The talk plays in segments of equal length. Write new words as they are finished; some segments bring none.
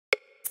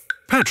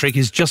Patrick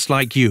is just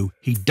like you.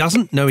 He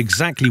doesn't know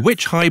exactly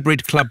which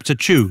hybrid club to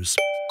choose.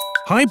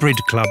 Hybrid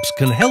clubs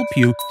can help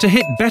you to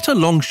hit better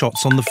long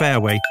shots on the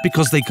fairway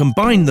because they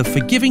combine the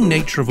forgiving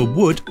nature of a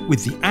wood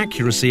with the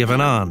accuracy of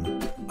an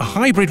iron. A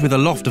hybrid with a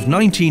loft of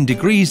 19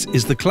 degrees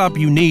is the club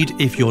you need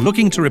if you're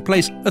looking to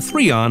replace a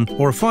 3-iron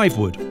or a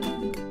 5-wood.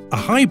 A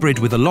hybrid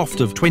with a loft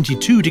of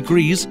 22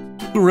 degrees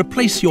will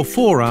replace your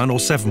 4-iron or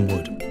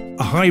 7-wood.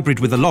 A hybrid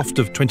with a loft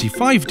of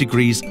 25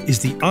 degrees is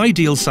the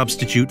ideal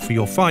substitute for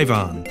your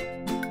 5-iron.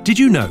 Did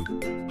you know?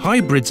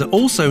 Hybrids are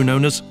also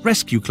known as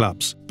rescue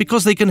clubs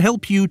because they can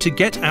help you to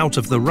get out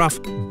of the rough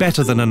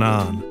better than an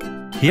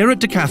iron. Here at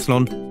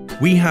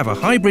Decathlon, we have a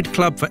hybrid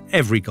club for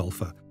every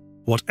golfer,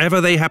 whatever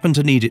they happen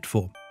to need it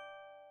for.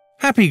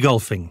 Happy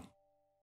golfing!